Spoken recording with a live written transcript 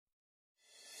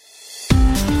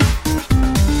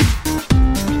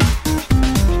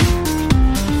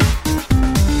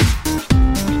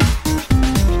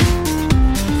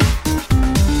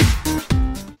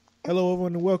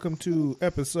welcome to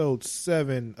episode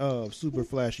 7 of Super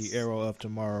Flashy Arrow of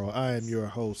Tomorrow. I am your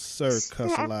host, Sir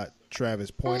Cussalot,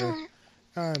 Travis Pointer.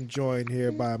 I'm joined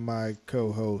here by my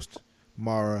co-host,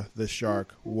 Mara the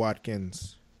Shark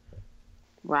Watkins.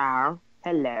 Wow.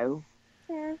 Hello.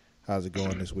 How's it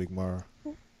going this week, Mara?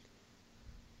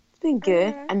 It's been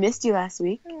good. I missed you last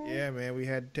week. Yeah, man, we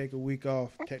had to take a week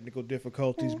off. Technical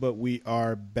difficulties, but we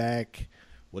are back.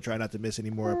 We'll try not to miss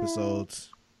any more episodes.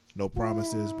 No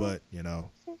promises, but, you know.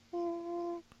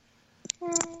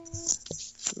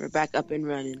 We're back up and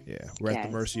running. Yeah, we're at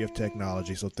the mercy of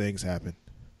technology, so things happen.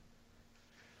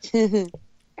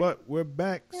 But we're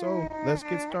back, so let's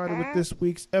get started with this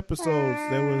week's episodes.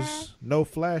 There was no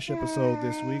Flash episode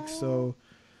this week, so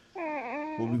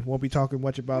we won't be talking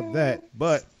much about that.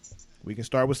 But we can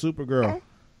start with Supergirl.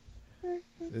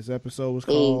 This episode was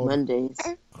called Mondays.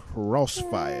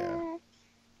 Crossfire.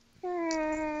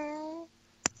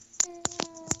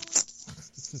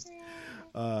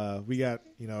 We got,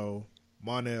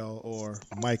 Monel, or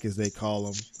Mike as they call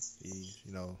him. He,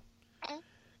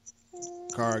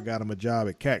 Kara got him a job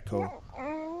at Catco.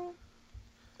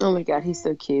 Oh my god, he's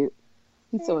so cute.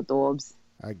 He's so adorbs.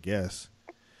 I guess.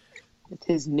 With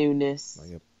his newness.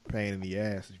 Like a pain in the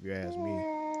ass, if you ask me.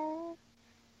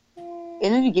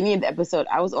 In the beginning of the episode,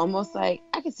 I was almost like,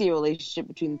 I could see a relationship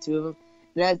between the two of them.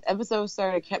 But as the episode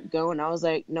started, kept going, I was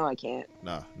like, no, I can't.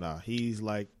 Nah. He's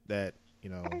like that,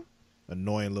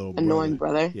 annoying little brother. Annoying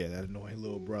brother? Yeah, that annoying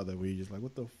little brother where you're just like,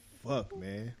 what the fuck,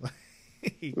 man?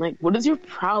 Like, what is your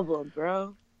problem,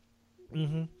 bro?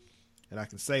 Mm-hmm. And I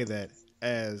can say that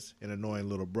as an annoying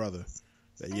little brother.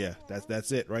 That, yeah,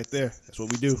 that's it right there. That's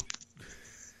what we do.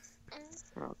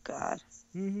 Oh, God.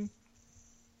 Mm-hmm.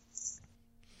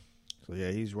 So,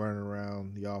 yeah, he's running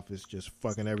around the office just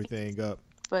fucking everything up.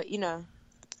 But,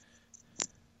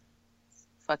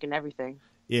 fucking everything.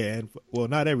 Yeah, and well,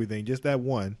 not everything, just that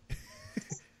one.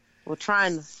 Well,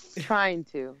 trying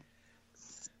to.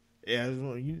 Yeah,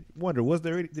 you wonder,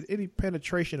 did any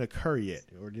penetration occur yet,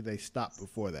 or did they stop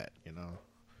before that?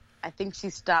 I think she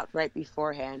stopped right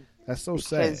beforehand. That's so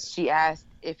sad. Because she asked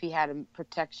if he had a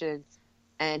protection,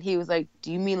 and he was like,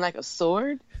 "Do you mean like a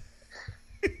sword?"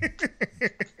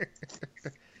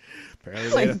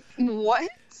 Apparently, what?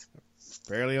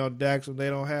 Apparently on Daxam they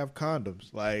don't have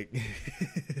condoms. Like,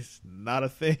 it's not a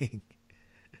thing.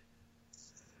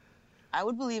 I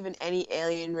would believe in any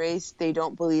alien race. They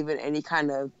don't believe in any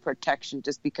kind of protection,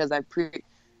 just because I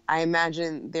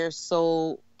imagine their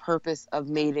sole purpose of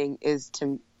mating is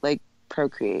to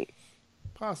procreate.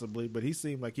 Possibly, but he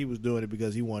seemed like he was doing it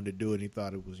because he wanted to do it. And he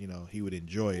thought it was, he would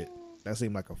enjoy it. That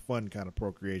seemed like a fun kind of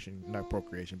procreation, not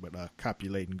procreation, but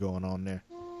copulating going on there.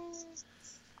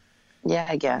 Yeah,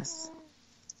 I guess.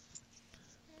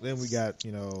 Then we got,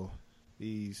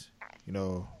 these,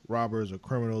 robbers or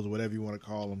criminals or whatever you want to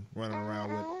call them, running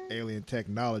around with alien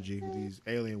technology, these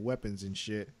alien weapons and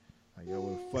shit. Like, where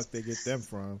the fuck they get them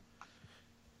from?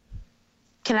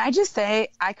 Can I just say,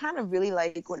 I kind of really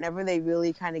like whenever they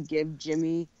really kind of give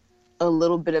Jimmy a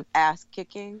little bit of ass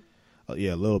kicking. Oh,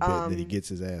 yeah, a little bit, that he gets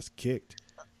his ass kicked.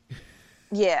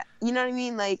 Yeah, you know what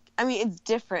I mean? It's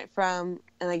different from,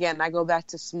 and again, I go back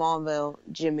to Smallville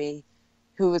Jimmy,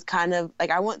 who was kind of,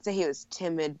 I wouldn't say he was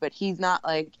timid, but he's not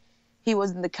he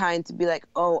wasn't the kind to be like,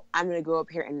 oh, I'm going to go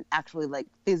up here and actually,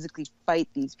 physically fight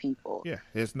these people. Yeah,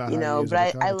 it's not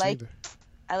but I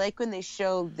like when they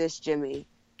show this Jimmy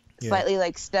slightly,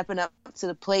 stepping up to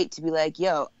the plate to be like,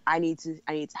 yo, I need to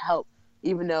help.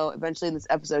 Even though eventually in this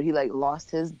episode, he,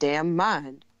 lost his damn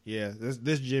mind. Yeah,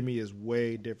 this Jimmy is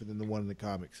way different than the one in the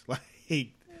comics.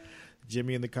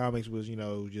 Jimmy in the comics was,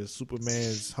 just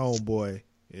Superman's homeboy,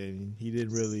 and he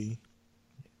didn't really.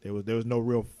 There was no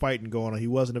real fighting going on. He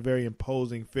wasn't a very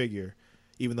imposing figure,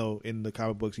 even though in the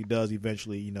comic books he does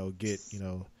eventually, get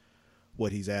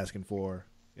what he's asking for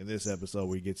in this episode,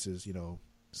 where he gets his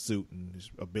suit and his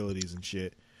abilities and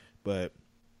shit. But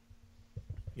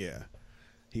yeah,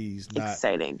 he's not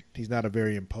exciting. He's not a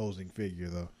very imposing figure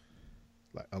though.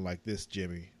 Unlike this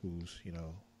Jimmy, who's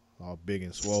all big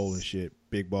and swole and shit,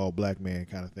 big bald black man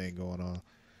kind of thing going on.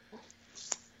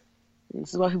 This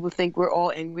is why people think we're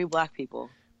all angry black people.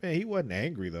 Man, he wasn't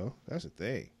angry though. That's the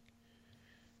thing.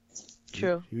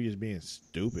 True. He was just being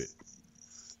stupid.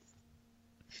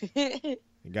 He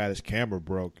got his camera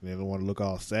broke, and they don't want to look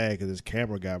all sad because his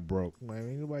camera got broke.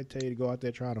 Man, nobody tell you to go out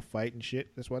there trying to fight and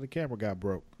shit. That's why the camera got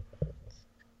broke.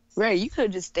 Right, you could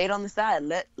have just stayed on the side.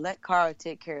 Let Kara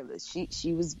take care of this.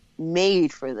 She was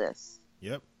made for this.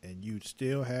 Yep, and you'd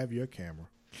still have your camera.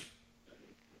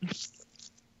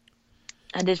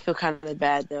 I did feel kind of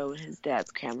bad though when his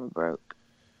dad's camera broke.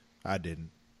 I didn't.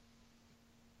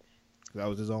 That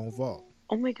was his own fault.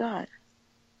 Oh my god.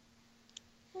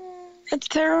 It's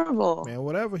terrible. Man,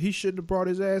 whatever. He shouldn't have brought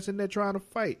his ass in there trying to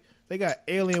fight. They got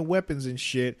alien weapons and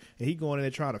shit, and he going in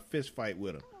there trying to fist fight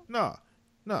with them. Nah.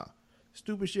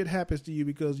 Stupid shit happens to you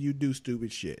because you do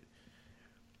stupid shit.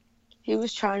 He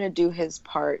was trying to do his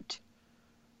part.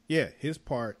 Yeah, his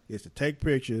part is to take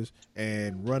pictures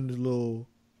and run the little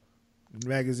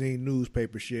magazine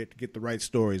newspaper shit to get the right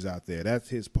stories out there. That's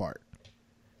his part.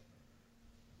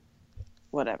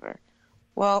 Whatever.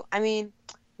 Well, I mean,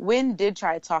 Wynn did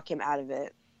try to talk him out of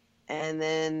it. And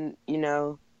then,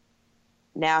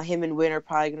 now him and Wynn are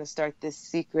probably going to start this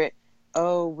secret,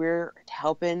 we're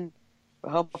helping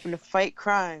to fight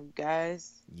crime,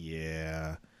 guys.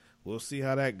 Yeah. We'll see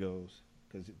how that goes.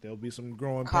 Because there'll be some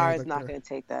growing pains. Car's not going to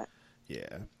take that.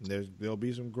 Yeah. There'll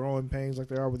be some growing pains like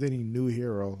there are with any new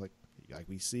hero. Like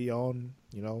we see on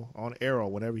Arrow,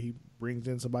 whenever he brings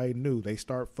in somebody new, they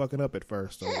start fucking up at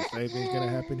first. So the same thing's going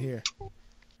to happen here.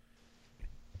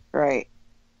 Right.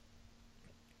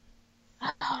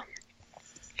 Can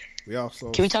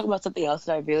we talk about something else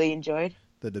that I really enjoyed?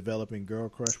 The developing girl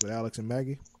crush with Alex and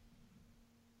Maggie.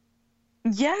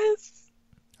 Yes.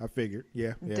 I figured.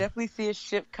 Yeah. Definitely see a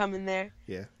ship coming there.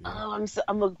 Yeah. Oh,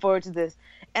 I'm looking forward to this.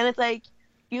 And it's like,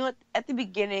 at the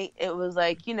beginning it was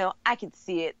like, I could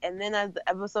see it, and then as the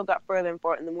episode got further and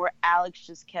forward, and the more Alex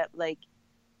just kept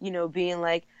being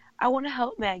like, I want to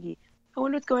help Maggie. I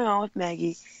wonder what's going on with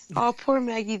Maggie. Oh, poor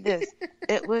Maggie. This.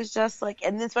 It was just like,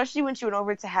 and then especially when she went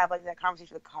over to have that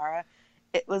conversation with Kara,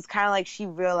 it was kind of like she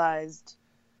realized,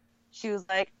 she was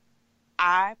like,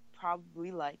 I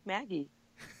probably like Maggie,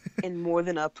 and more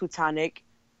than a platonic.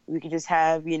 We could just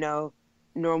have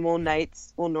normal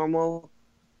nights, normal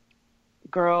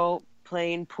girl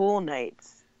playing pool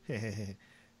nights.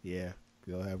 Yeah,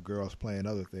 they'll have girls playing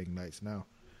other thing nights now.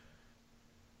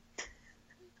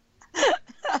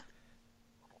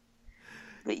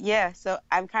 But yeah, so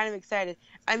I'm kind of excited.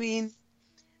 I mean,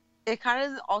 it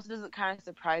kind of also doesn't kind of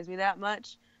surprise me that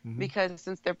much, because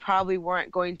since they probably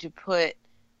weren't going to put,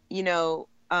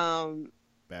 Batwoman,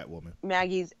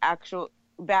 Maggie's actual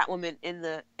Batwoman in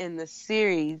the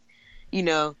series,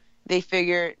 they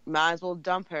figured might as well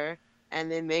dump her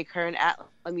and then make her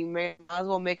might as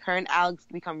well make her and Alex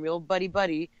become real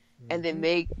buddy, and then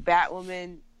make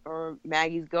Batwoman or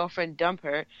Maggie's girlfriend dump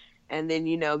her. And then,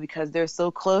 because they're so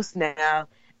close now,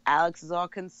 Alex is all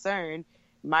concerned,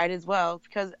 might as well,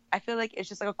 because I feel like it's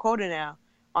just like a quota now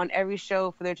on every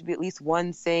show for there to be at least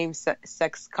one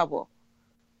same-sex couple.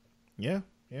 Yeah.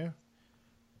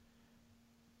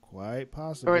 Quite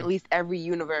possible. Or at least every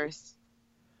universe,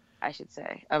 I should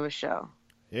say, of a show.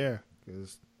 Yeah,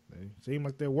 because they seem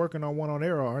like they're working on one on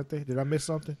Arrow, aren't they? Did I miss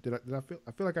something? I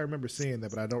feel like I remember seeing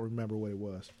that, but I don't remember what it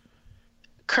was.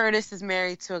 Curtis is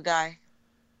married to a guy.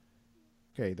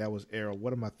 Okay, that was Arrow.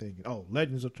 What am I thinking? Oh,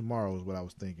 Legends of Tomorrow is what I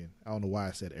was thinking. I don't know why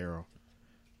I said Arrow.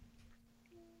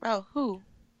 Oh, who?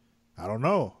 I don't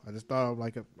know. I just thought I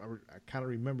kind of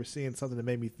remember seeing something that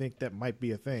made me think that might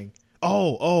be a thing.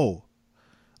 Oh,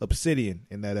 Obsidian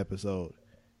in that episode.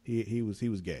 He was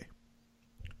gay.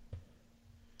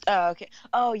 Oh, okay.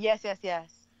 Oh, yes. Yeah.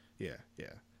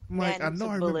 I'm like, I know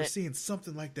I remember seeing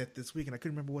something like that this week, and I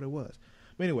couldn't remember what it was.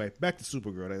 But anyway, back to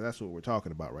Supergirl. That's what we're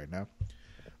talking about right now.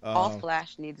 All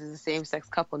Flash needs is a same-sex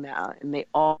couple now, and they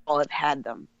all have had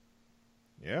them.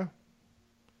 Yeah.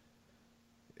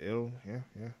 Yeah.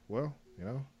 Well,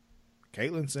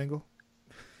 Caitlyn's single.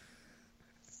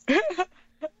 With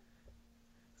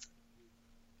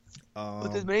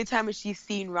as many times as she's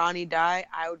seen Ronnie die,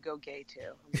 I would go gay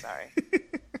too. I'm sorry.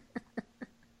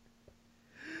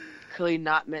 Clearly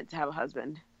not meant to have a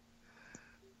husband.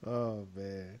 Oh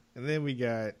man! And then we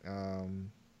got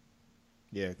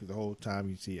because the whole time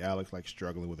you see Alex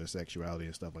struggling with her sexuality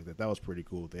and stuff like that. That was pretty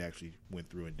cool. They actually went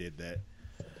through and did that.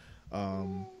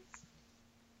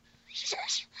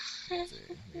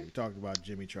 We talked about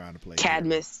Jimmy trying to play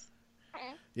Cadmus.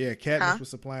 Hero. Yeah, Cadmus was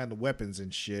supplying the weapons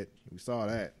and shit. We saw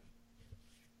that.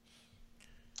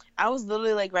 I was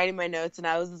literally writing my notes, and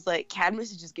I was just like,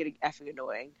 Cadmus is just getting effing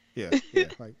annoying. Yeah.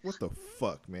 What the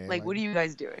fuck, man? What are you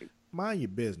guys doing? Mind your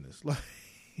business.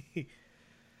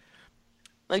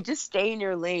 Just stay in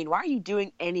your lane. Why are you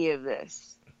doing any of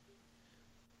this?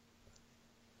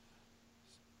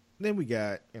 Then we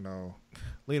got,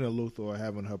 Lena Luthor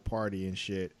having her party and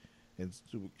shit. And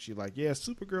she's like, yeah,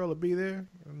 Supergirl will be there.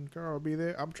 And Carl will be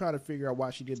there. I'm trying to figure out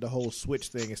why she did the whole switch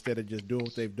thing instead of just doing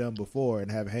what they've done before and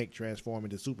have Hank transform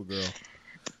into Supergirl.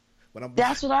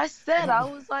 That's what I said. I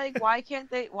was like, why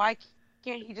can't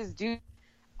he just do...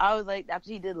 I was like, that's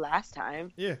what he did last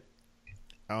time. Yeah.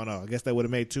 I don't know. I guess that would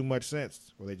have made too much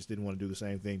sense. Or they just didn't want to do the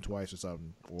same thing twice or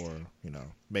something. Or,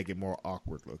 make it more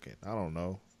awkward looking. I don't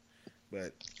know.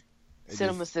 But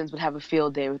Cinema Sins would have a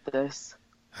field day with this.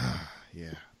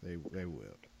 Yeah, they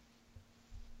will.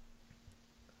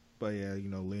 But yeah, you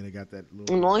know, Lena got that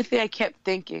little. And the only thing I kept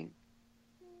thinking,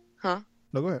 huh?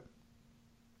 No, go ahead.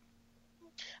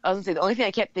 I was gonna say the only thing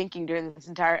I kept thinking during this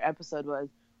entire episode was,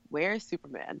 where is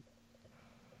Superman?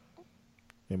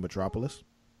 In Metropolis.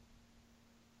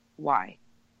 Why?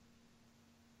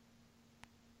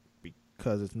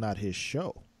 Because it's not his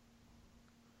show.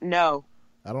 No.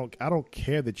 I don't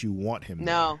care that you want him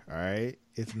No. there, all right?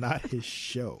 It's not his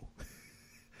show.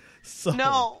 So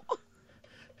No.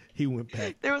 he went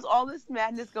back. There was all this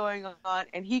madness going on,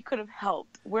 and he could have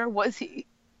helped. Where was he?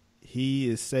 He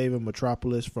is saving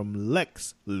Metropolis from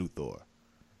Lex Luthor.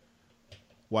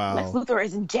 Wow. Lex Luthor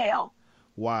is in jail.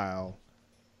 Wow.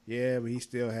 Yeah, but he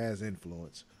still has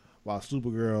influence. While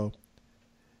Supergirl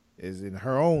is in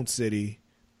her own city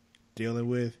dealing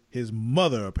with his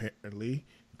mother, apparently,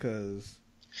 because...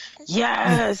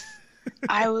 Yes!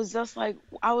 I was just like,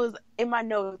 in my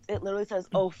notes, it literally says,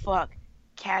 oh, fuck,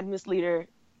 Cadmus leader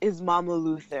is Mama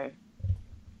Luthor.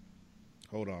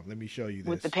 Hold on, let me show you this.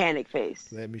 With the panic face.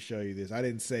 Let me show you this. I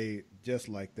didn't say it just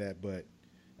like that, but...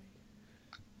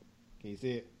 Can you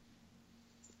see it?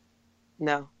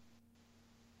 No.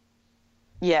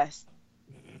 Yes.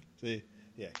 See?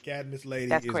 Yeah, Cadmus lady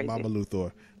That's is crazy. Mama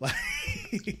Luthor. Like,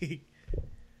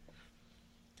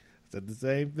 said the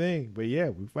same thing. But yeah,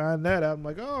 we find that out. I'm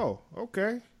like, oh,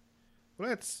 okay. Well,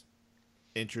 that's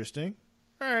interesting.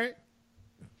 All right.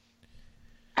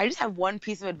 I just have one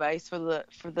piece of advice for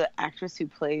the actress who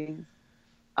plays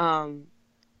Lana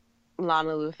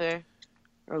Luthor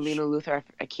or Lena Luthor.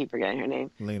 I keep forgetting her name.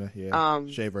 Lena, yeah.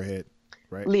 Shave her head,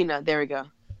 right? Lena, there we go.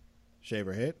 Shave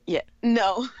her head? Yeah.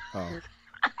 No. Oh.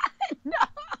 No.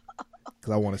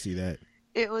 Because I want to see that.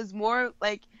 It was more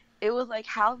like, it was like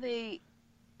how they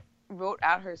wrote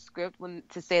out her script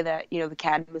to say that, you know, the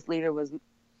Cadmus leader was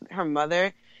her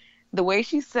mother. The way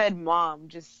she said mom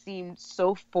just seemed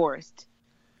so forced.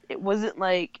 It wasn't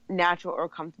like natural or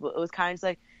comfortable. It was kind of just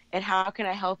like, and how can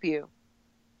I help you?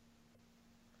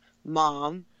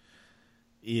 Mom.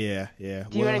 Yeah. Do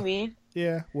you know what I mean?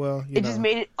 Yeah, well, it just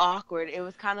made it awkward. It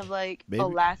was kind of like a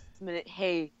last minute,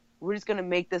 hey, we're just going to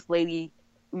make this lady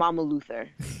Mama Luthor.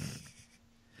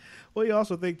 Well, you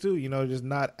also think, too, you know, just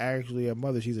not actually a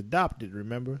mother. She's adopted,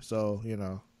 remember? So, you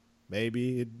know,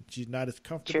 maybe she's not as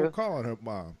comfortable calling her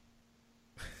mom.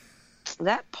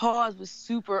 That pause was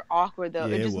super awkward, though.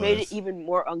 Yeah, it just made it even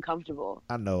more uncomfortable.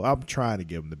 I know. I'm trying to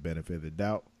give him the benefit of the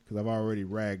doubt because I've already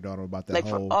ragged on him about that like,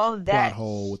 whole for all that, plot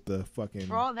hole with the fucking...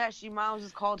 For all that, she might as well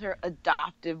just called her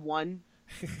adoptive one.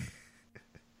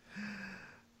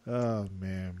 Oh,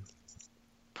 man.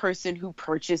 Person who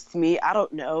purchased me. I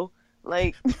don't know.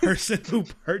 Like... Person who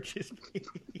purchased me.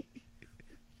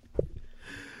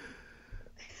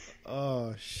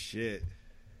 Oh, shit.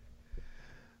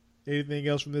 Anything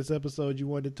else from this episode you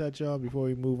wanted to touch on before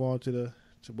we move on to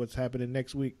what's happening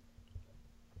next week?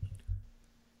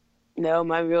 No,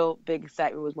 my real big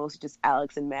excitement was mostly just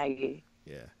Alex and Maggie.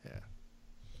 Yeah.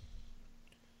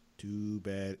 Too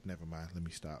bad. Never mind. Let me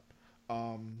stop.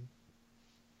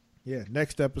 Yeah,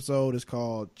 next episode is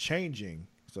called Changing.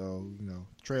 So, you know,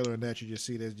 trailer and that you just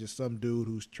see there's just some dude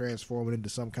who's transforming into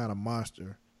some kind of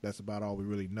monster. That's about all we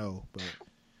really know. But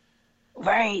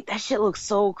right, that shit looks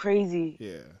so crazy.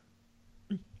 Yeah.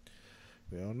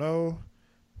 We don't know.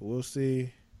 But we'll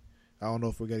see. I don't know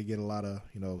if we're going to get a lot of,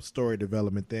 you know, story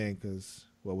development thing because,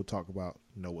 well, we'll talk about,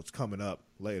 you know, what's coming up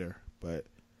later. But,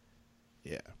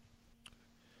 yeah.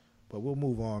 But we'll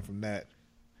move on from that.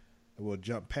 And we'll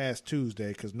jump past Tuesday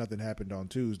because nothing happened on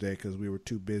Tuesday because we were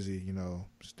too busy, you know,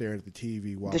 staring at the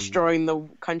TV while destroying the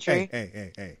country.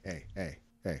 Hey.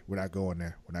 We're not going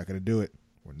there. We're not going to do it.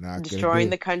 We're not destroying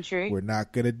the country. We're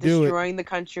not going to do it. Destroying the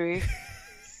country.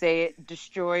 Say it.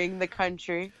 Destroying the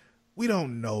country. We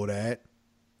don't know that.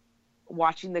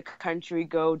 Watching the country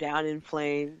go down in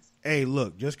flames. Hey,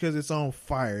 look, just because it's on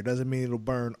fire doesn't mean it'll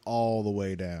burn all the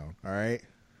way down. All right.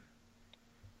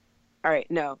 All right.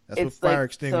 No, that's it's what fire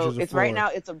extinguishers are it's for. Right now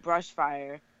it's a brush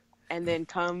fire, and then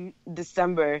come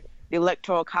December, the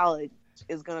Electoral College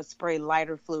is gonna spray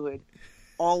lighter fluid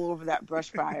all over that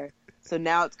brush fire. So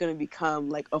now it's gonna become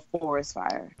like a forest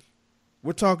fire.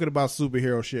 We're talking about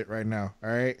superhero shit right now. All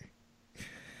right.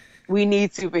 We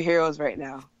need superheroes right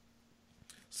now.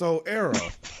 So Arrow.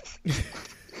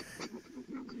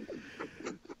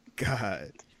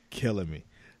 God, killing me.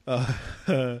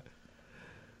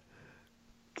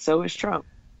 So is Trump.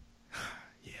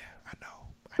 Yeah, I know.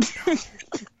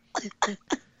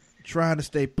 Trying to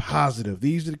stay positive.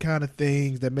 These are the kind of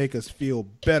things that make us feel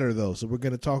better, though. So we're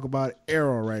going to talk about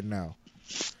Arrow right now.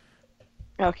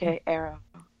 Okay, Arrow.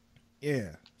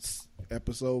 Yeah.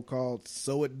 episode called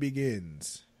 "So It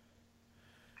Begins."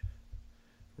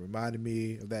 Reminded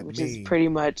me of that which meme. is pretty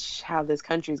much how this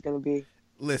country is going to be.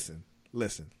 Listen.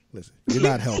 You're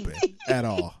not helping at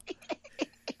all.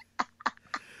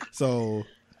 So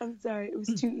I'm sorry, it was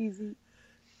too easy.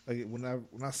 Like when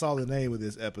I saw the name of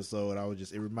this episode,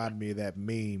 it reminded me of that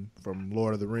meme from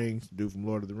Lord of the Rings, the dude from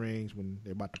Lord of the Rings, when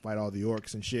they're about to fight all the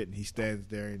orcs and shit, and he stands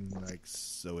there and like,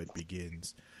 so it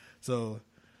begins. So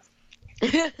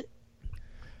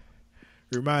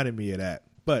reminded me of that.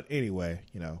 But anyway,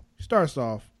 starts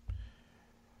off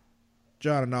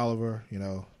John and Oliver,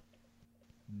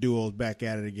 duo's back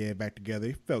at it again, back together.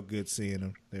 It felt good seeing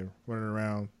them. They're running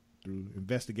around through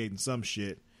investigating some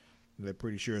shit. They're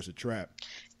pretty sure it's a trap.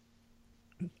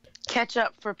 Catch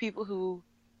up for people who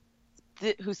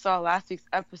saw last week's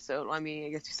episode. I mean, I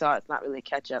guess you saw it's not really a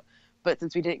catch up, but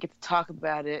since we didn't get to talk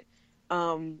about it,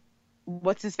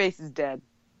 what's his face is dead.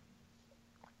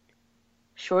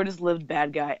 Shortest lived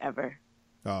bad guy ever.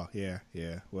 Oh yeah.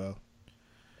 Well,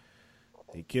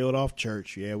 he killed off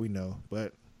Church. Yeah, we know,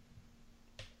 but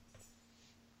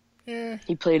yeah,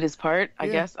 he played his part. I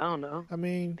guess I don't know. I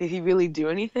mean, did he really do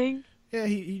anything? Yeah,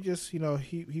 he just he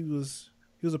was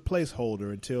a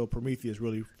placeholder until Prometheus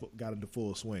really got into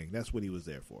full swing. That's what he was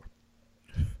there for.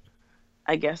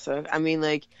 I guess so. I mean,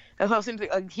 like, that's what I was saying.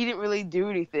 Like, he didn't really do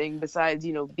anything besides,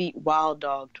 beat Wild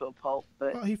Dog to a pulp.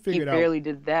 But he barely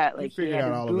did that. Like, he figured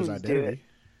out all of his identity.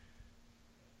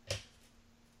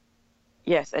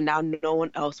 Yes, and now no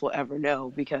one else will ever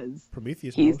know because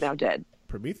Prometheus he's knows. Now dead.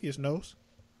 Prometheus knows.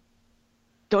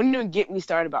 Don't even get me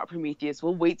started about Prometheus.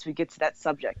 We'll wait till we get to that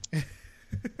subject.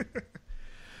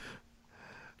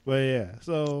 But yeah,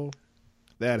 so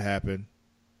that happened.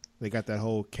 They got that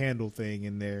whole candle thing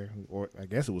in there, or I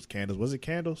guess it was candles. Was it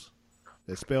candles?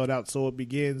 That spelled out "So It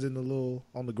Begins" in the little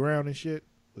on the ground and shit.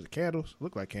 Was it candles?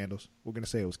 Looked like candles. We're gonna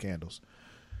say it was candles.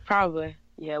 Probably.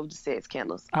 Yeah, we'll just say it's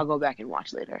candles. I'll go back and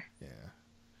watch later.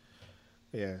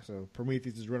 Yeah. So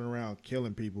Prometheus is running around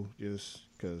killing people just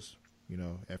because,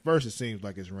 at first it seems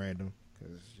like it's random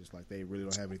because it's just like they really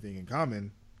don't have anything in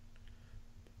common.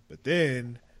 But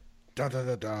then, find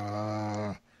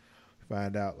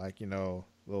out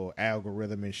little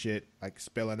algorithm and shit, like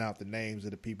spelling out the names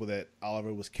of the people that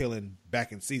Oliver was killing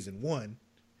back in season 1.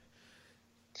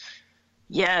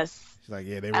 Yes. She's like,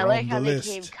 yeah, they were I on like the how list.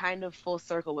 they came kind of full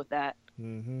circle with that.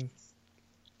 Mm-hmm.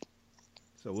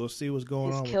 So we'll see what's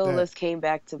going on with that. His kill list came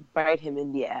back to bite him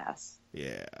in the ass.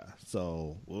 Yeah.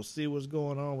 So we'll see what's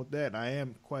going on with that. I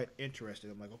am quite interested.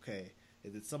 I'm like, okay,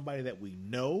 is it somebody that we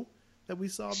know that we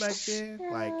saw back then?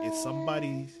 Like, is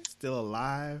somebody still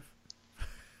alive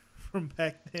from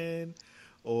back then?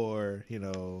 Or,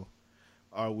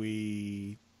 are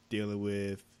we dealing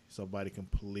with somebody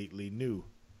completely new?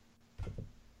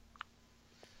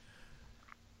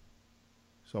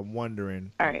 So I'm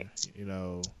wondering, all right,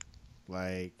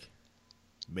 like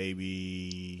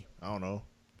maybe, I don't know,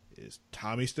 is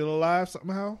Tommy still alive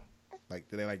somehow? Like,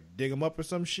 did they dig him up or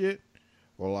some shit?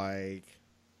 Or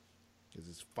is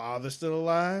his father still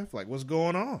alive? Like, what's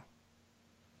going on?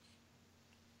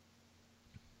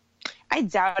 I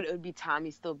doubt it would be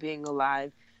Tommy still being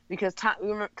alive because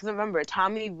remember,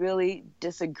 Tommy really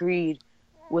disagreed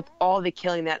with all the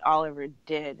killing that Oliver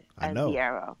did as the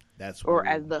Arrow. As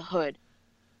the Hood.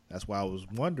 That's why I was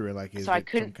wondering, is it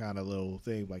some kind of little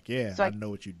thing? Like, yeah, I know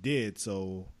what you did,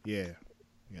 so yeah,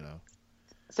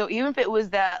 So even if it was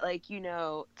that,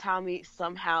 Tommy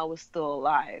somehow was still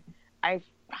alive, I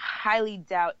highly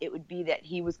doubt it would be that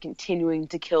he was continuing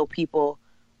to kill people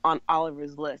on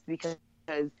Oliver's list because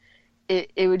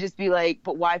it would just be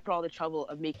but why put all the trouble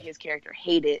of making his character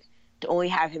hate it to only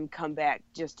have him come back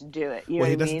just to do it?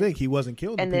 That's the thing. He wasn't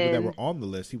killing the people that were on the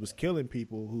list. He was killing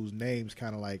people whose names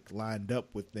kind of lined up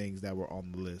with things that were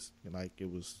on the list. And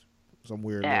it was some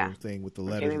weird little thing with the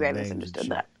letters and names and shit.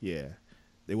 That. Yeah.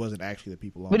 It wasn't actually the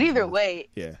people on the list.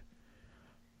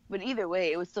 But either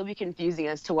way, it would still be confusing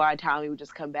as to why Tommy would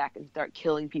just come back and start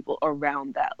killing people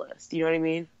around that list. You know what I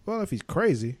mean? Well, if he's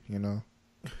crazy,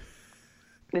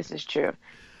 This is true.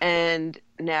 And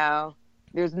now,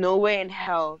 there's no way in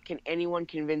hell can anyone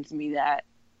convince me that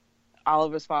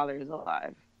Oliver's father is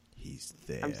alive. He's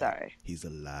there. I'm sorry. He's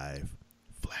alive.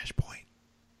 Flashpoint.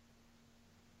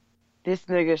 This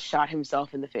nigga shot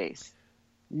himself in the face.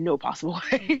 No possible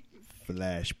way.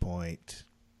 Flashpoint.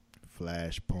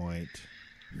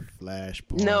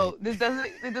 No,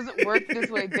 it doesn't work this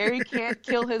way. Barry can't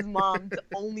kill his mom to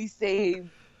only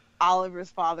save Oliver's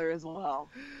father as well.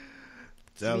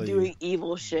 To be doing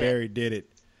evil shit. Barry did it.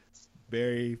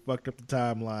 Barry fucked up the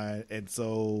timeline, and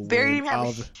so Barry didn't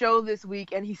have a show this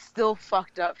week, and he still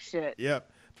fucked up shit. Yep.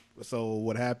 So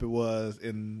what happened was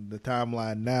in the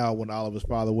timeline now, when Oliver's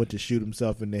father went to shoot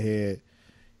himself in the head,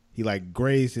 he like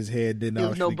grazed his head. Didn't There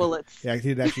was no bullets. Yeah, he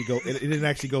didn't actually go. It didn't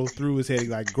actually go through his head. He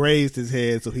like grazed his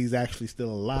head, so he's actually still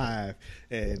alive.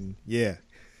 And yeah,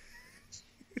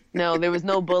 No, there was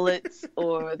no bullets,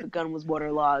 or the gun was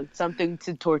waterlogged. Something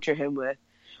to torture him with.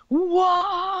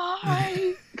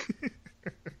 Why?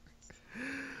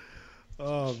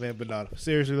 Oh man, but no,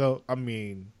 seriously though, I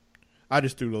mean, I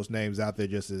just threw those names out there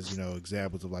just as,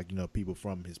 examples of like, people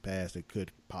from his past that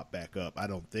could pop back up. I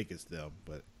don't think it's them,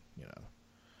 but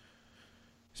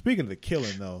Speaking of the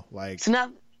killing though, like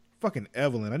fucking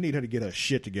Evelyn, I need her to get her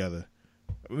shit together.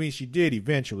 I mean, she did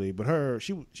eventually, but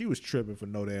she was tripping for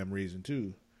no damn reason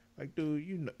too. Like, dude,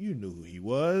 you knew who he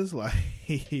was, like.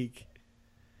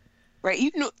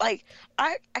 Right, like,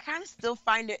 I kind of still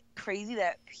find it crazy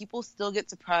that people still get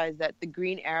surprised that the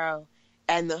Green Arrow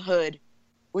and the Hood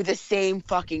were the same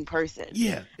fucking person.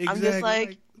 Yeah, exactly. I'm just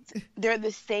like, they're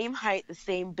the same height, the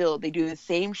same build, they do the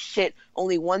same shit,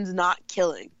 only one's not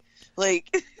killing.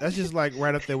 Like, that's just like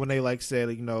right up there when they like said,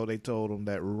 they told him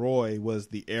that Roy was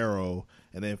the Arrow,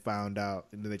 and then found out,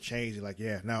 and then they changed it, like,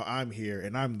 yeah, now I'm here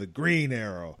and I'm the Green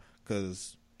Arrow,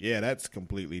 because that's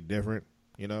completely different,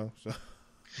 so.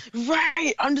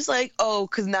 Right, I'm just like, oh,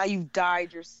 because now you've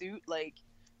dyed your suit. Like,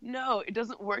 no, it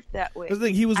doesn't work that way. That's the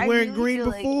thing, he was wearing green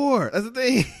before. That's the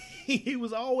thing. He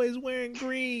was always wearing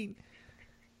green.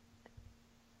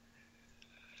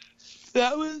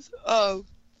 That was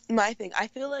my thing. I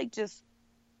feel like just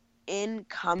in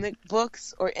comic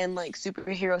books or in like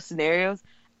superhero scenarios,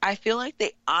 I feel like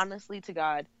they honestly to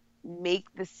God make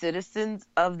the citizens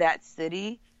of that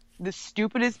city the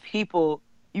stupidest people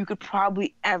you could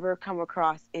probably ever come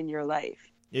across in your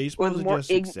life. Yeah, you're supposed to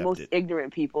just accept most it.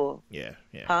 ignorant people. Yeah.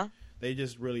 Huh? They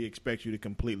just really expect you to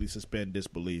completely suspend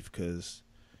disbelief because,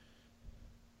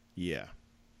 yeah.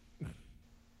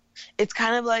 It's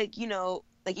kind of like,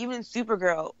 like even in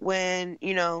Supergirl, when,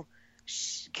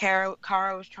 Kara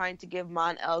was trying to give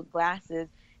Mon-El glasses,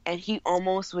 and he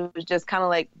almost was just kind of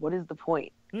like, what is the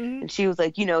point? Mm-hmm. And she was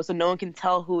like, so no one can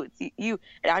tell who it's you.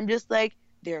 And I'm just like,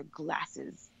 they're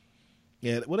glasses.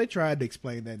 Yeah, well, they tried to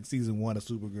explain that in season 1 of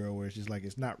Supergirl, where it's just like,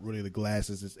 it's not really the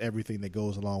glasses, it's everything that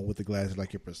goes along with the glasses,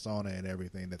 like your persona and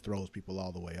everything that throws people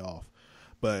all the way off.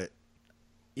 But,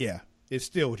 yeah, it's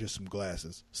still just some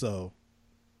glasses, so.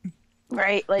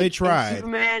 Right, like they tried, in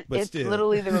Superman, but it's still.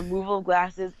 literally the removal of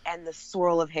glasses and the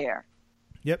swirl of hair.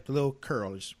 Yep, the little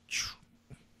curl is.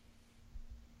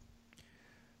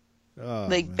 Oh,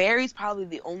 like, man. Barry's probably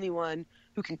the only one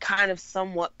who can kind of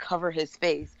somewhat cover his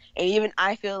face. And even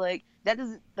I feel like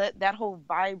that whole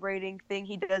vibrating thing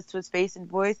he does to his face and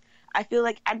voice, I feel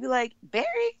like I'd be like, Barry?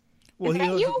 Well,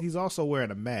 he's also wearing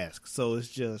a mask, so it's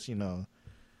just,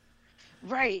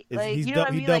 Right. Like, he he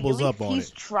doubles up on it.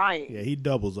 He's trying. Yeah, he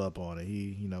doubles up on it.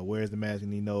 He, wears the mask,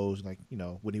 and he knows, like,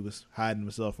 when he was hiding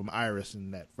himself from Iris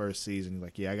in that first season, he's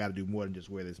like, yeah, I got to do more than just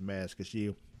wear this mask, because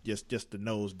she just the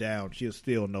nose down, she'll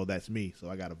still know that's me,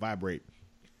 so I got to vibrate.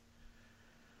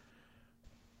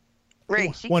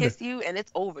 Right, she kissed you and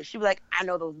it's over. She'd be like, I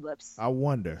know those lips. I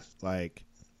wonder, like,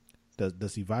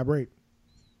 does he vibrate?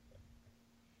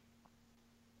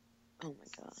 Oh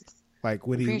my god! Like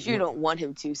when I'm sure you don't want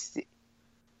him to.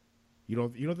 You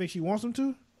don't think she wants him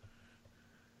to?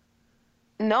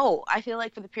 No, I feel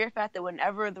like for the pure fact that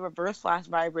whenever the reverse flash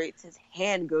vibrates, his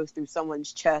hand goes through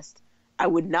someone's chest. I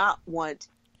would not want.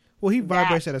 Well, he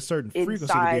vibrates at a certain frequency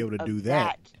to be able to do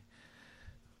that.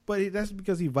 But that's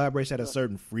because he vibrates at a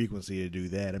certain frequency to do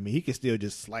that. I mean, he can still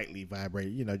just slightly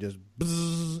vibrate, just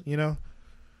bzzz,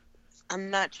 I'm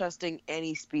not trusting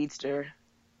any speedster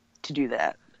to do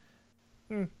that.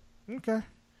 Okay.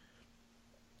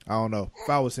 I don't know. If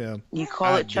I was him, you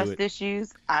call it trust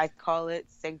issues. I call it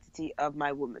sanctity of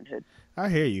my womanhood. I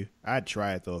hear you. I'd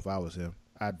try it though if I was him.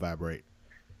 I'd vibrate.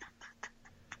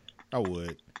 I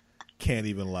would. Can't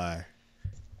even lie.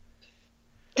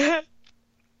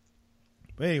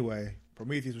 But anyway,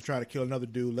 Prometheus was trying to kill another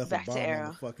dude, left a bomb on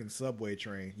the fucking subway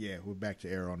train. Yeah, we're back to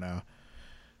Arrow now.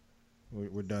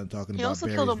 We're done talking about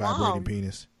Barry's vibrating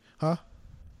penis. Huh?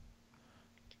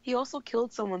 He also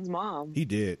killed someone's mom. He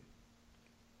did.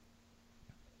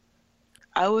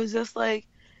 I was just like,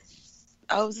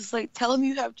 tell him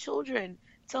you have children.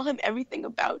 Tell him everything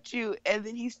about you. And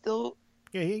then he still...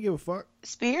 Yeah, he didn't give a fuck.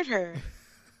 Speared her.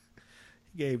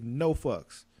 He gave no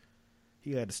fucks.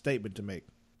 He had a statement to make.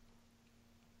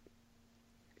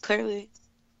 Clearly.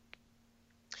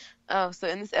 Oh, so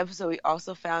in this episode, we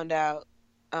also found out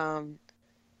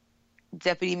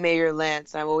Deputy Mayor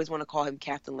Lance, I always want to call him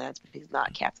Captain Lance, but he's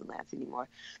not Captain Lance anymore.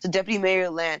 So Deputy Mayor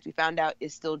Lance, we found out,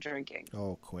 is still drinking.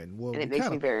 Oh, Quentin. Well, and it makes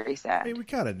me very sad. I mean, we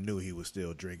kind of knew he was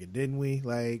still drinking, didn't we?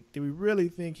 Like, did we really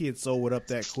think he had sobered up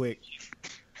that quick?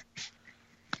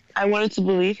 I wanted to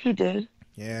believe he did.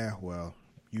 Yeah, well,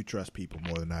 you trust people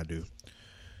more than I do.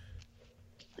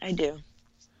 I do.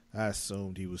 I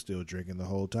assumed he was still drinking the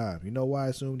whole time. You know why I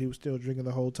assumed he was still drinking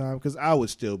the whole time? Because I would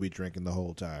still be drinking the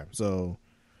whole time. So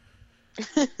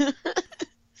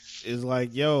it's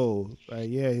like, yo,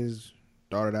 yeah, his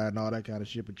daughter died and all that kind of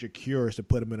shit, but you're curious to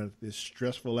put him in this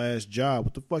stressful ass job.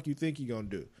 What the fuck you think he gonna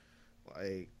do?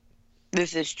 Like,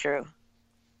 this is true.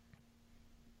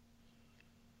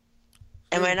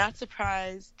 Am I not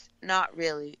surprised? Not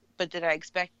really. But did I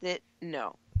expect it?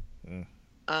 No.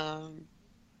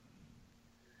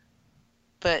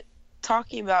 But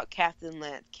talking about Captain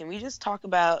Lance, can we just talk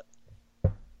about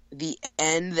the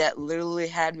end that literally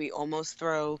had me almost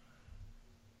throw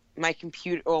my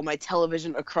computer or my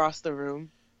television across the room?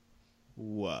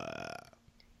 What?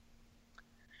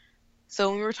 So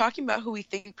when we were talking about who we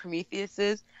think Prometheus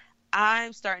is,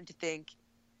 I'm starting to think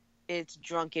it's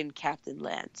drunken Captain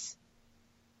Lance.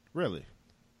 Really?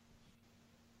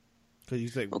 Because you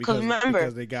think remember,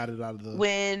 because they got it out of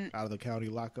the county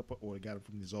lockup, or they got it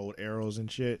from these old arrows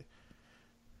and shit.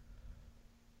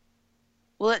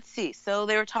 Well, let's see. So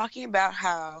they were talking about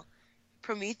how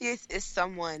Prometheus is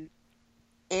someone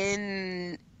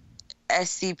in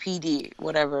SCPD,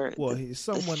 whatever. Well, he's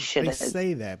someone. They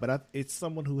say that, but it's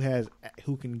someone who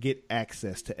can get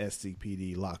access to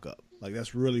SCPD lockup. Like,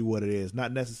 that's really what it is.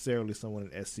 Not necessarily someone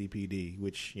in SCPD,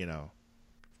 which, you know,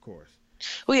 of course.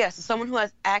 Well, yeah, so someone who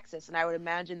has access, and I would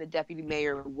imagine the deputy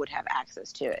mayor would have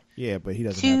access to it. Yeah, but he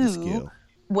doesn't have the skill.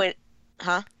 But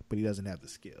he doesn't have the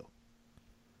skill.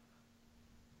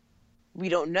 We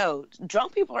don't know.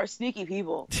 Drunk people are sneaky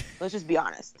people. Let's just be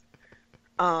honest.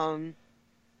 I've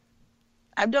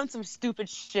done some stupid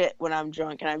shit when I'm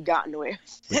drunk, and I've gotten away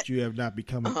with it. But you have not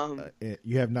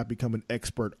become an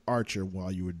expert archer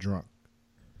while you were drunk.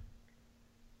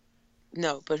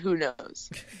 No, but who knows?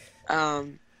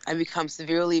 I become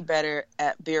severely better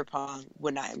at beer pong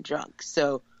when I am drunk,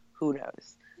 so who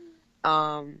knows?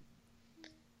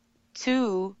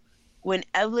 2, when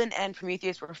Evelyn and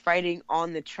Prometheus were fighting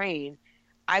on the train,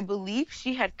 I believe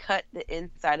she had cut the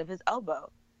inside of his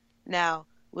elbow. Now,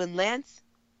 when Lance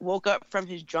woke up from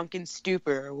his drunken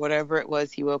stupor, or whatever it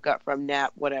was he woke up from,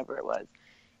 nap, whatever it was,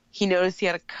 he noticed he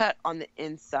had a cut on the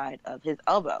inside of his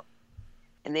elbow.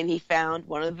 And then he found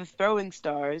one of the throwing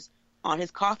stars on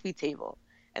his coffee table.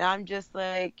 And I'm just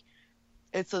like,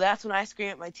 and so that's when I scream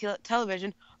at my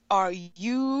television, are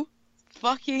you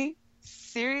fucking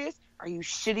serious? Are you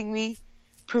shitting me?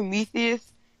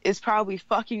 Prometheus is probably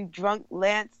fucking drunk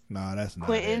Lance. Nah, that's not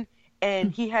Quentin, it.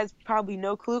 And he has probably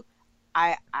no clue.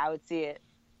 I would see it.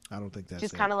 I don't think that's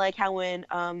just kind of like how when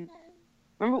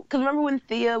remember when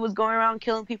Thea was going around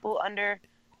killing people under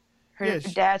her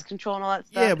dad's control and all that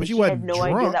stuff? Yeah, but she wasn't had no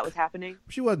drunk. idea that was happening.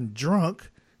 She wasn't drunk.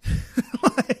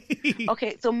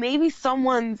 Okay, so maybe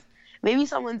someone's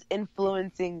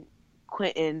influencing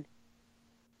Quentin,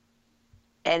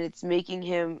 and it's making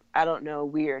him, I don't know,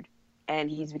 weird, and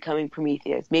he's becoming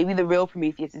Prometheus. Maybe the real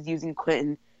Prometheus is using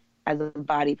Quentin as a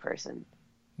body person.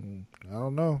 I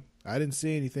don't know. I didn't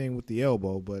see anything with the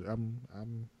elbow, but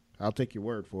I'll take your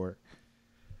word for it.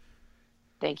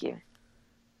 Thank you.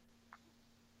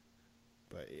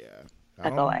 But yeah,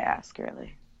 that's all I ask,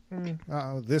 really.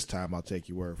 This time I'll take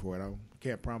your word for it. I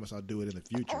can't promise I'll do it in the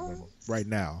future, but right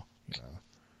now, you know,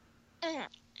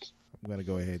 I'm gonna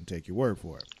go ahead and take your word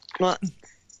for it. Well,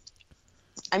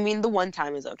 I mean, the one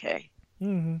time is okay.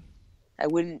 Mm-hmm. I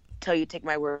wouldn't tell you to take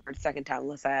my word for the second time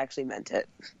unless I actually meant it.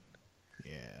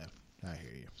 Yeah, I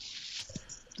hear you.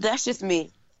 That's just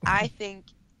me. I think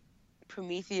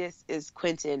Prometheus is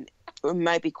Quentin, or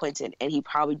might be Quentin, and he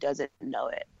probably doesn't know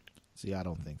it. See, I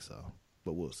don't think so,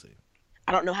 but we'll see.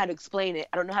 I don't know how to explain it.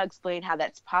 I don't know how to explain how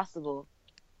that's possible,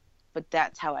 but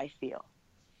that's how I feel.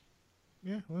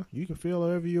 Yeah, well, you can feel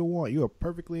however you want. You are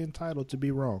perfectly entitled to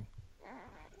be wrong.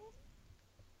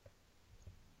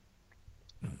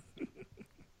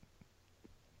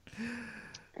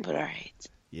 But all right.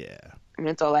 Yeah. And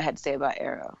that's all I had to say about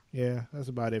Arrow. Yeah, that's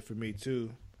about it for me,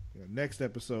 too. Next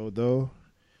episode, though,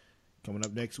 coming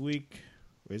up next week.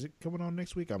 Is it coming on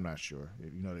next week? I'm not sure.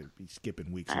 You know, they'd be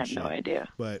skipping weeks and shit. I have no idea.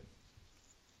 But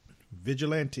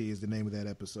Vigilante is the name of that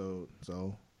episode.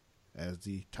 So, as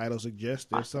the title suggests,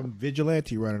 there's some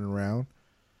vigilante running around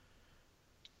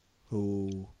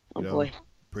who, you know,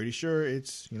 pretty sure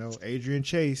it's, you know, Adrian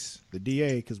Chase, the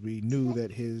DA, because we knew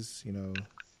that his, you know,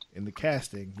 in the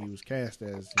casting, he was cast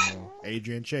as, you know,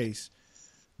 Adrian Chase,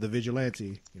 the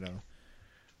vigilante,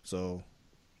 So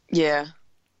Yeah.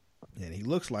 and he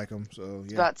looks like him. So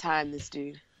It's about time, this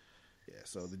dude. Yeah.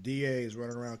 So the DA is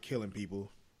running around killing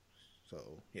people.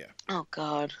 So yeah. Oh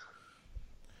God.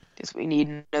 Guess we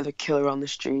need another killer on the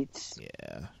streets.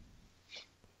 Yeah.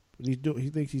 But he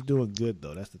thinks he's doing good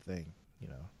though. That's the thing.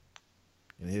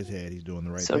 In his head, he's doing the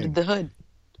right thing. So did the Hood.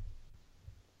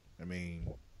 I mean,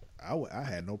 I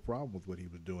had no problem with what he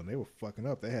was doing. They were fucking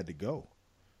up. They had to go.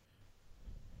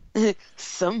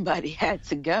 Somebody had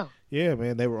to go. Yeah,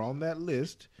 man. They were on that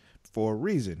list for a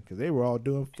reason because they were all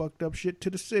doing fucked up shit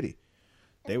to the city.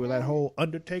 They were that whole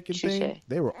undertaking thing.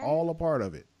 They were all a part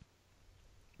of it.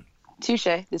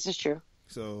 Touche. This is true.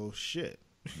 So shit.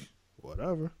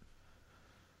 Whatever.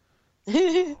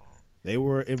 They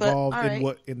were involved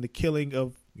in the killing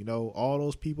of all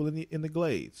those people in the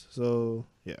Glades. So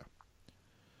yeah.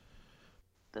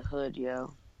 The Hood,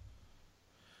 yo.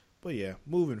 But yeah,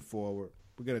 moving forward,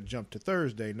 we're gonna jump to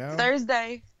Thursday now.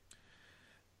 Thursday.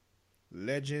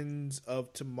 Legends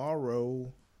of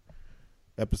Tomorrow.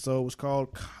 Episode was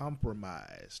called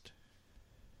Compromised.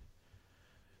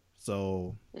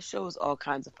 So this show was all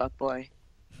kinds of fuckboy.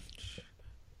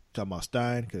 Talking about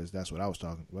Stein, because that's what I was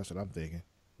talking. That's what I'm thinking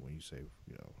when you say,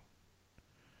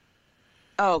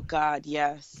 Oh God,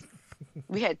 yes.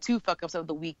 We had 2 fuck ups of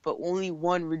the week, but only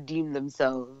one redeemed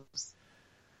themselves.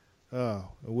 Oh,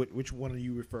 which one are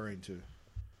you referring to?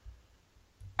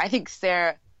 I think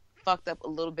Sarah fucked up a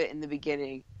little bit in the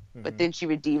beginning, but then she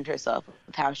redeemed herself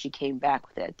with how she came back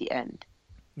with it at the end.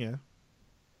 Yeah.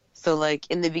 So, like,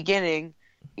 in the beginning,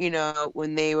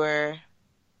 when they were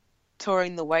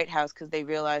touring the White House because they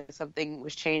realized something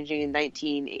was changing in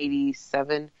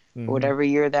 1987 or whatever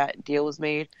year that deal was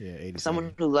made. Yeah, 87.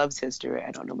 Someone who loves history.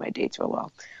 I don't know my dates real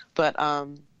well. But,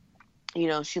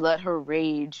 she let her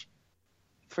rage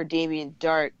for Damien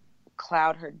Dark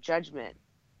cloud her judgment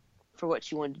for what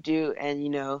she wanted to do.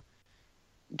 And,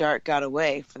 Dark got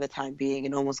away for the time being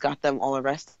and almost got them all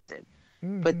arrested.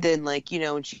 But then,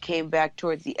 when she came back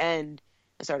towards the end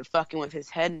and started fucking with his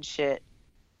head and shit,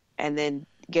 and then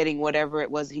getting whatever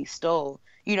it was that he stole,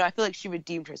 I feel like she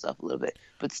redeemed herself a little bit.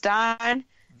 But Stein,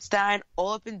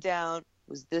 all up and down,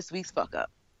 was this week's fuck up.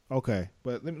 Okay,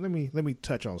 but let me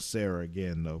touch on Sarah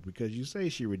again though, because you say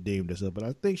she redeemed herself, but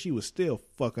I think she was still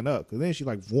fucking up because then she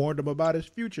warned him about his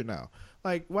future. Now,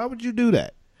 why would you do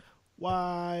that?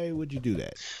 Why would you do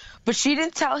that? But she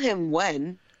didn't tell him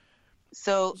when.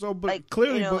 But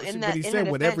clearly, but he said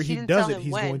whenever he does it,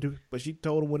 he's going to. But she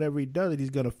told him whenever he does it, he's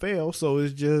going to fail. So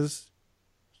it's just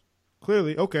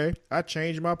clearly okay. I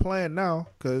changed my plan now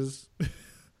because,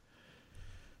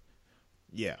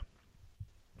 yeah,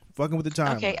 fucking with the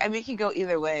time. Okay, I mean, it can go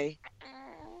either way.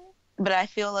 But I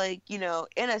feel like in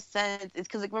a sense, it's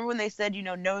because remember when they said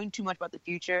knowing too much about the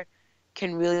future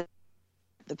can really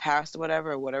the past or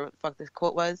whatever the fuck this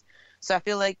quote was. So I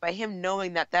feel like by him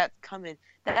knowing that that's coming,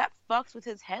 that fucks with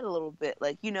his head a little bit.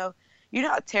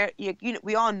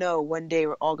 We all know one day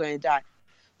we're all going to die,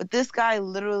 but this guy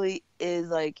literally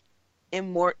is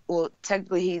immortal. Well,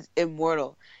 technically he's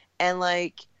immortal, and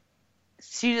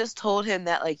she just told him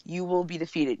that you will be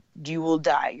defeated, you will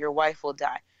die, your wife will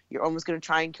die, you're almost going to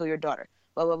try and kill your daughter,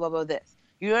 blah blah blah blah. This,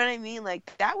 you know what I mean?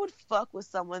 That would fuck with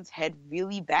someone's head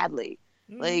really badly.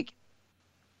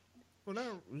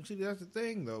 Well, see, that's the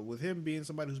thing, though. With him being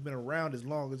somebody who's been around as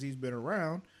long as he's been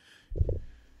around,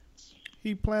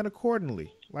 he planned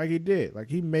accordingly, like he did.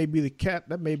 He may be the cat.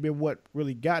 That may be what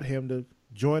really got him to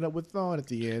join up with Thawne at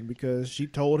the end because she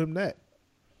told him that.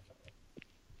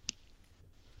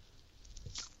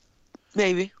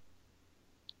 Maybe.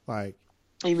 You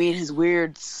mean his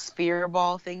weird sphere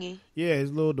ball thingy? Yeah,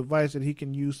 his little device that he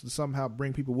can use to somehow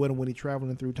bring people with him when he's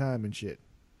traveling through time and shit.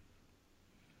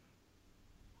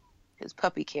 His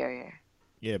puppy carrier.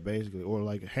 Yeah, basically. Or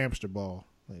a hamster ball.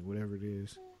 Whatever it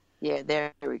is. Yeah,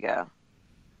 there we go.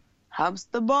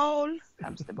 Hamster ball.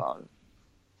 Hamster ball.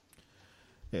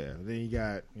 Yeah, then you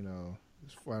got,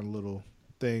 this fun little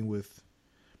thing with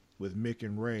Mick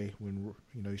and Ray when,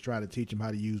 he's trying to teach him how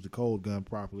to use the cold gun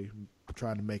properly,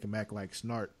 trying to make him act like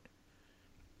Snart.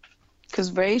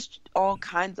 Because Ray's all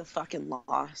kinds of fucking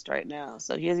lost right now,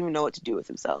 so he doesn't even know what to do with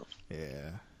himself.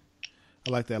 Yeah. I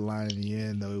like that line in the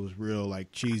end, though. It was real,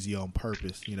 cheesy on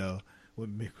purpose,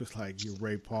 when Mick was like, you're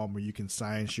Ray Palmer, you can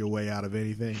science your way out of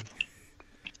anything.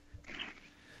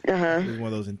 It was one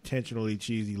of those intentionally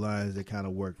cheesy lines that kind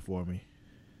of worked for me.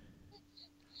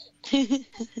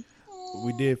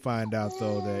 We did find out,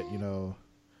 though, that,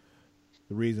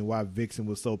 the reason why Vixen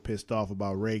was so pissed off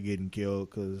about Ray getting killed,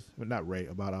 not Ray,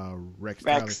 about Rex.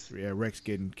 Yeah, Rex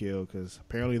getting killed, because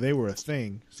apparently they were a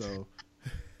thing, so.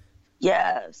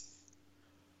 Yes.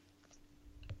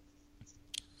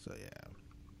 So yeah.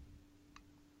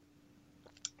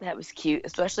 That was cute,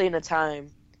 especially in a time,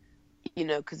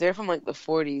 because they're from like the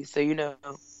 40s, so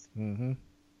Mm-hmm.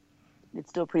 it's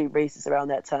still pretty racist around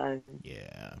that time.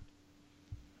 Yeah.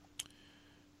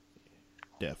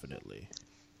 Definitely.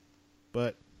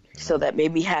 But So that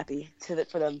made me happy for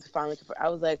them to finally confirm. I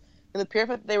was like, in the pure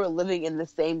fact that they were living in the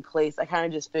same place, I kind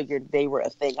of just figured they were a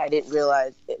thing. I didn't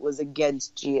realize it was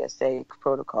against GSA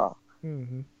protocol.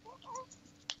 Mm-hmm.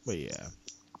 But yeah.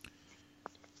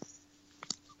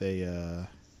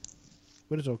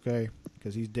 But it's okay,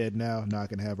 because he's dead now. Now I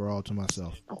can have her all to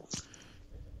myself.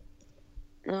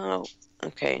 Oh,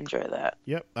 okay, enjoy that.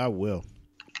 Yep, I will.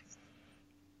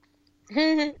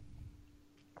 But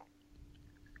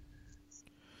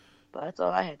that's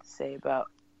all I had to say about.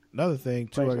 Another thing,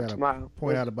 too, I got to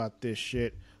point out about this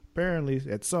shit. Apparently,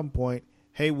 at some point,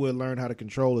 Haywood learned how to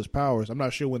control his powers. I'm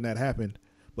not sure when that happened,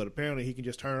 but apparently he can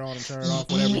just turn it on and turn it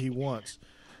off whenever he wants.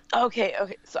 Okay.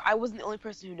 So I wasn't the only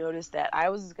person who noticed that. I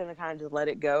was just going to kind of just let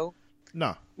it go.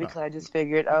 No. Because I just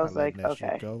figured, I was like,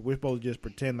 okay. We're supposed to just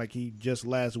pretend like he just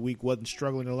last week wasn't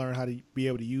struggling to learn how to be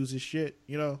able to use his shit,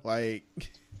 like...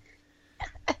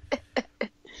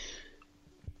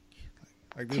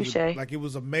 Like it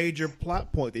was a major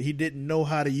plot point that he didn't know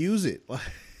how to use it.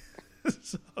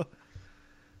 So,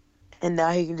 and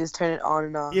now he can just turn it on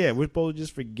and off. Yeah, we're supposed to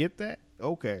just forget that?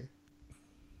 Okay.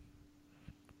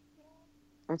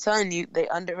 I'm telling you, they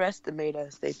underestimate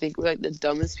us. They think we're like the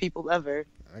dumbest people ever.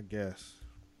 I guess.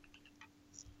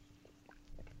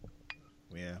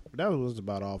 Yeah, but that was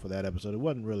about all for that episode. It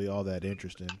wasn't really all that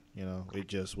interesting, It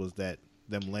just was that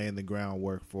them laying the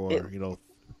groundwork for,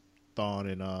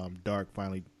 Thawne and Dark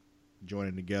finally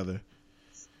joining together.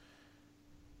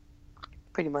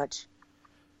 Pretty much.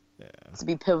 Yeah. To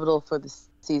be pivotal for the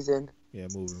season. Yeah,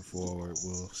 moving forward,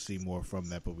 we'll see more from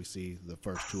that, but we see the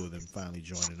first two of them finally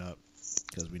joining up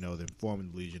because we know they're forming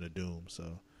the Legion of Doom,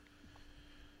 so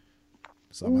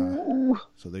somehow.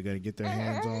 So they're going to get their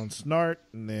hands on Snart,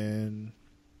 and then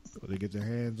they get their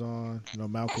hands on,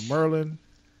 Malcolm Merlyn.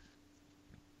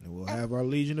 And we'll have our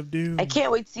Legion of Doom. I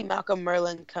can't wait to see Malcolm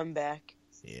Merlyn come back.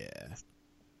 Yeah.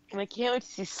 And I can't wait to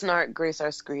see Snart grace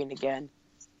our screen again.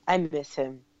 I miss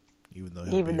him.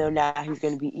 Even though now he's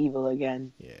going to be evil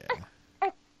again.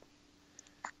 Yeah.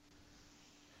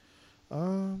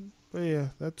 But yeah,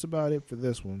 that's about it for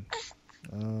this one.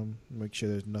 Make sure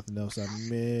there's nothing else I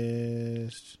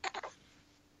missed.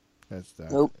 That's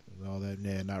that. Nope. All that.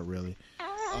 Nah, not really.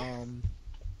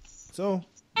 So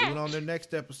moving on to the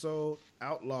next episode,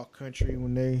 Outlaw Country,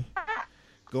 when they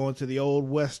go into the Old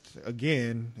West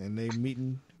again, and they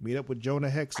meet up with Jonah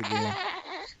Hex again.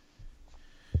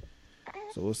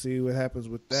 So we'll see what happens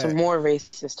with that. Some more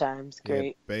racist times. Great.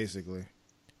 Yeah, basically.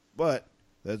 But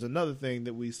there's another thing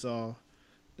that we saw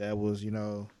that was,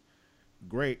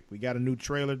 great. We got a new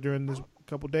trailer during this a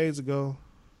couple days ago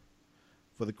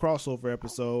for the crossover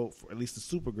episode, for at least the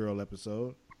Supergirl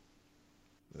episode.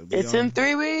 It's in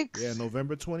 3 weeks. Yeah,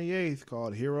 November 28th,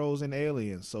 called Heroes and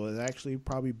Aliens. So it's actually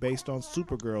probably based on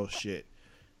Supergirl shit,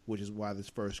 which is why this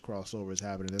first crossover is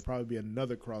happening. There'll probably be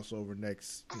another crossover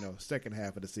next, second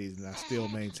half of the season. I still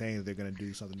maintain that they're going to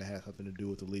do something that has something to do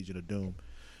with the Legion of Doom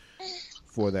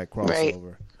for that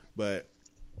crossover. Right. But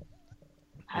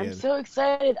I'm so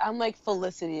excited. I'm like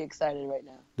Felicity excited right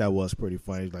now. That was pretty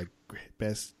funny. Like,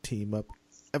 best team up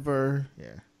ever.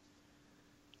 Yeah.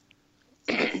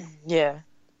 Yeah.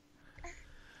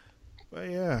 But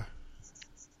yeah.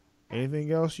 Anything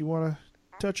else you want to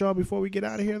touch on before we get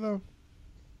out of here, though?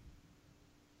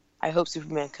 I hope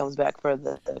Superman comes back for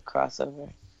the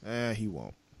crossover. He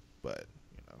won't. But,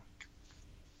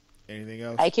 anything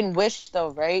else? I can wish,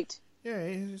 though, right? Yeah,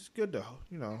 it's good to,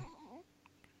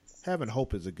 having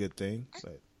hope is a good thing.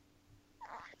 But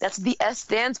that's what the S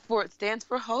stands for. It stands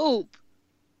for hope.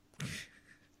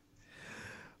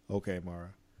 Okay,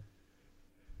 Mara.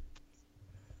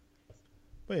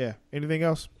 But yeah, anything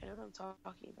else? I know what I'm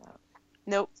talking about.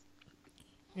 Nope.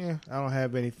 Yeah, I don't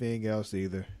have anything else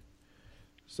either.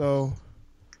 So,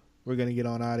 we're going to get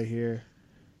on out of here.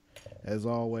 As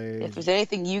always. If there's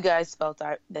anything you guys felt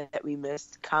that we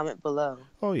missed, comment below.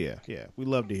 Oh, yeah. We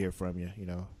love to hear from you,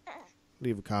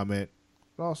 Leave a comment.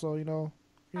 But also, if you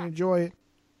enjoy it,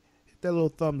 hit that little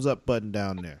thumbs up button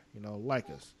down there. Like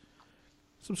us.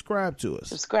 Subscribe to us.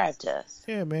 Subscribe to us.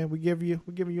 Yeah, man. We're giving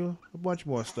you a bunch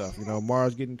more stuff.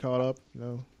 Mara's getting caught up,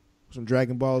 some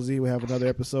Dragon Ball Z. We have another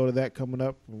episode of that coming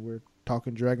up. We're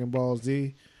talking Dragon Ball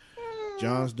Z.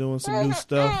 John's doing some new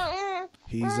stuff.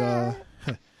 He's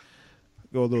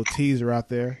go a little teaser out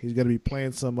there. He's gonna be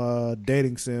playing some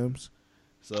dating sims.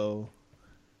 So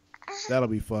that'll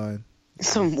be fun.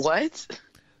 Some what?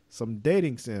 Some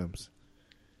dating sims.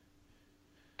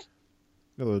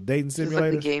 little dating simulators. Just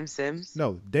like the game Sims?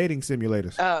 No, dating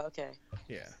simulators. Oh, okay.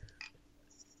 Yeah.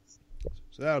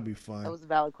 So that'll be fun. That was a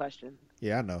valid question.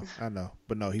 Yeah, I know.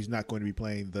 But no, he's not going to be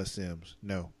playing The Sims.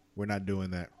 No, we're not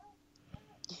doing that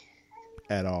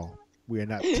at all. We are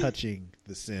not touching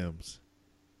The Sims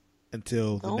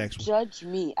until the next one. Don't judge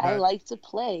me. I like to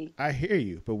play. I hear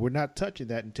you, but we're not touching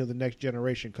that until the next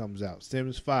generation comes out.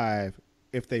 Sims 5,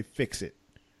 if they fix it.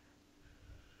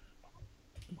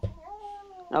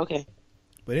 Okay.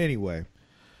 But anyway,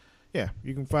 yeah,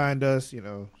 you can find us,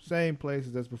 same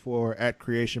places as before, at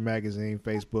Creation Magazine,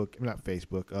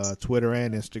 Twitter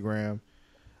and Instagram.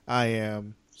 I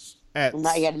am at...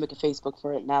 Now you got to make a Facebook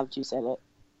for it now that you said it.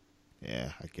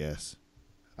 Yeah, I guess.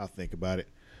 I'll think about it.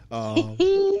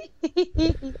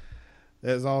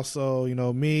 There's also,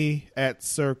 me at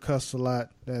Sir Cussalot.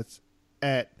 That's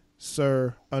at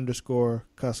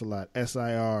Sir_Cussalot.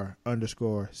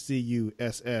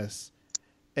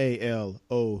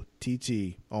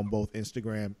 SIR_CUSSALOTT on both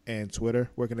Instagram and Twitter.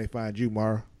 Where can they find you,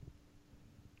 Mara?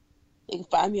 You can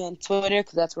find me on Twitter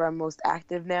because that's where I'm most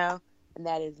active now, and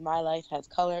that is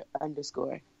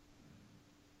MyLifeHasColor_.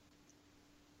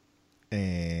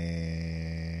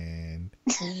 And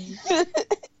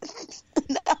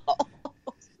No.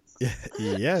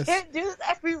 Yes. Can't do this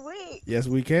every week. Yes,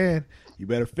 we can. You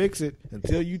better fix it.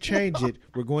 Until you change it,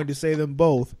 we're going to say them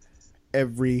both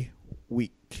every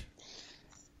week.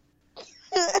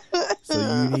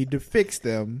 So you need to fix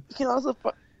them. You can also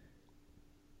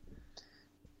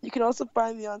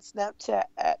find me on Snapchat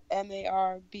at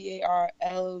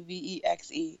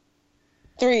MARBARLOVEXE.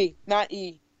 3, not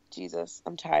E. Jesus,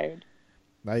 I'm tired.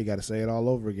 Now you got to say it all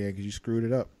over again because you screwed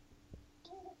it up.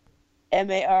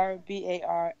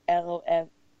 MARBARLOF.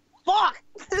 Fuck!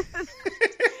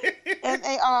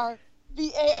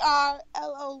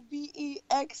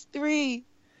 MARBARLOVEX3.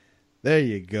 There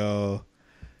you go.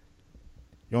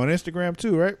 You're on Instagram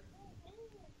too, right?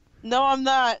 No, I'm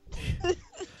not.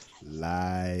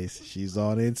 Lies. She's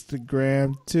on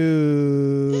Instagram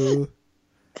too.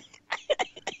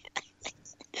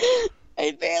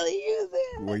 I barely use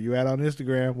it. Where you at on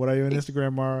Instagram? What are you on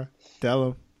Instagram, Mara? Tell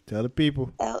them. Tell the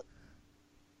people.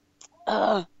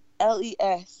 LESUNRISES_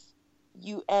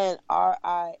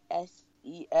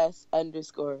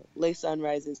 Lay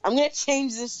Sunrises. I'm gonna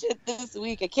change this shit this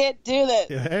week. I can't do this.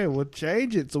 Hey, we'll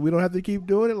change it so we don't have to keep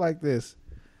doing it like this.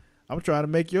 I'm trying to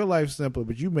make your life simpler,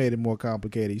 but you made it more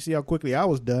complicated. You see how quickly I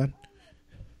was done?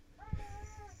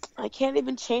 I can't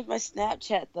even change my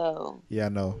Snapchat though. Yeah, I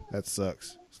know. That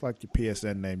sucks. It's like your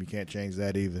PSN name. You can't change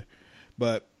that either.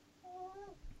 But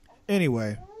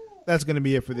anyway, that's going to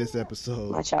be it for this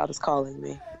episode. My child is calling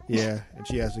me. Yeah, and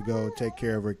she has to go take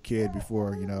care of her kid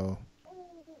before,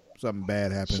 something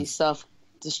bad happens. She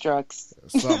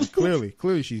self-destructs.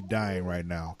 Clearly she's dying right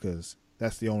now because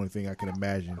that's the only thing I can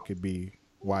imagine could be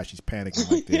why she's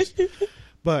panicking like this.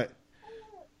 But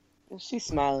she's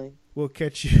smiling. We'll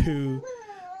catch you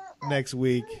next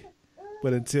week.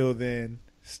 But until then,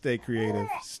 stay creative,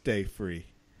 stay free.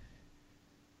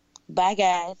 Bye,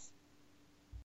 guys.